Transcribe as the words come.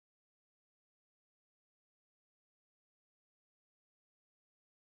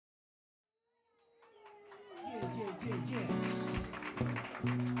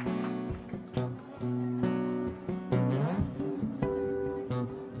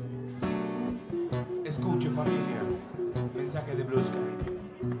Escuche, familia. Mensaje de Blueskank.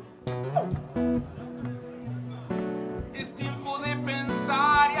 Es tiempo de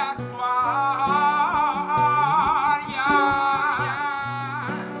pensar y actuar. Ya.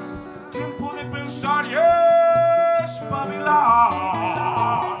 Tiempo de pensar y espabilar.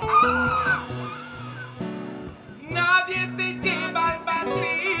 Nadie te lleva al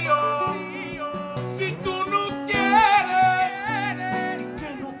vacío si tú no quieres. Y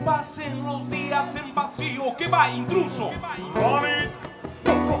que no pasen los días en vacío. ¿Qué va, intruso? Ronnie.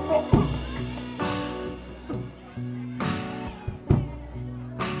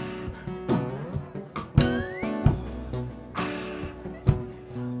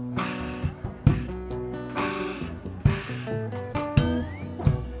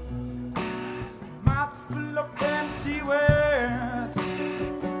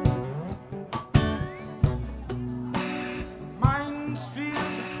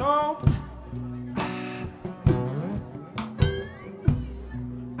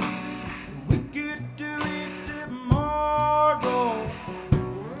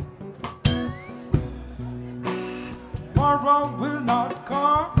 Tomorrow will not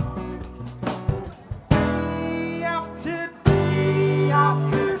come. Day after day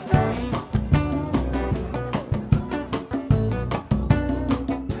after day.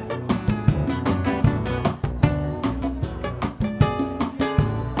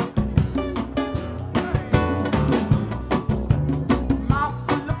 Mouth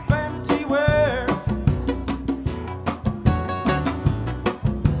full of empty words,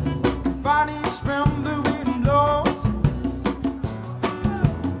 vanish from the windows.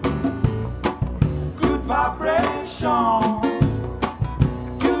 Vibration,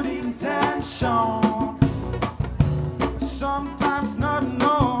 good intention, sometimes not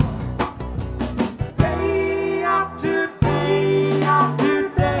enough. Day after day after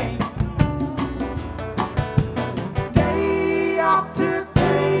day, day after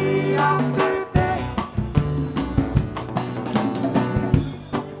day after day.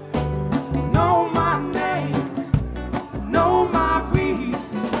 Know my name, know my breed.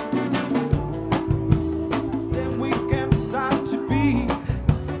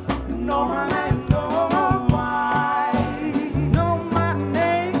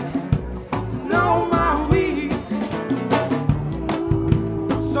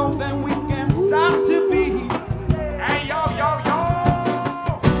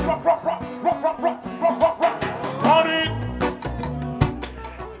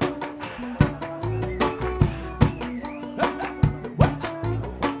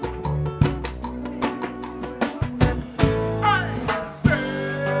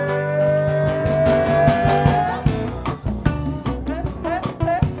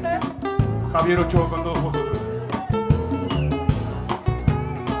 Javier Ochoa con todos vosotros.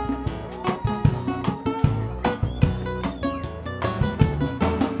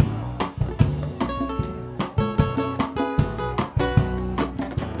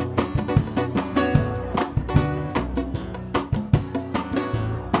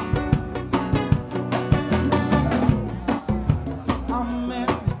 A man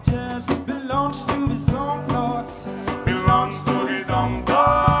just belongs to his own thoughts. Belongs to his own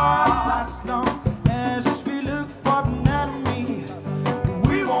thoughts. As long as we look for an enemy,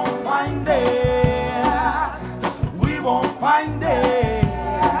 we won't find it. We won't find it.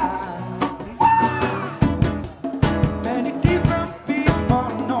 Many different people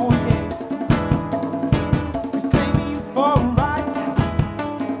know it. We claiming for rights.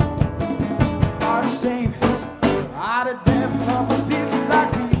 Our shame out of death of a big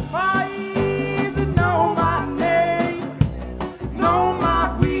sacrifice. Know my name, know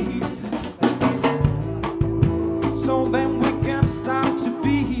my breed, so then we can start to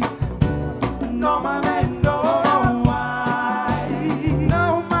be. Know my name, know why.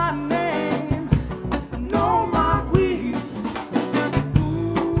 Know my name, know my breed,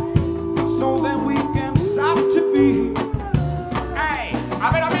 so then we can start to be. Hey,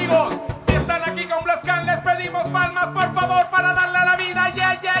 a ver amigos, si están aquí con Blueskank, les pedimos palmas por favor para darle a la vida.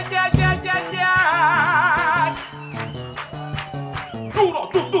 Yeah, yeah, yeah, yeah, yeah, yeah. Duro,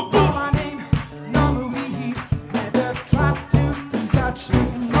 du, du, du. Know my name, know my weed, never try to touch me.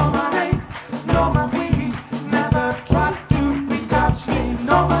 Know my name, know my weed.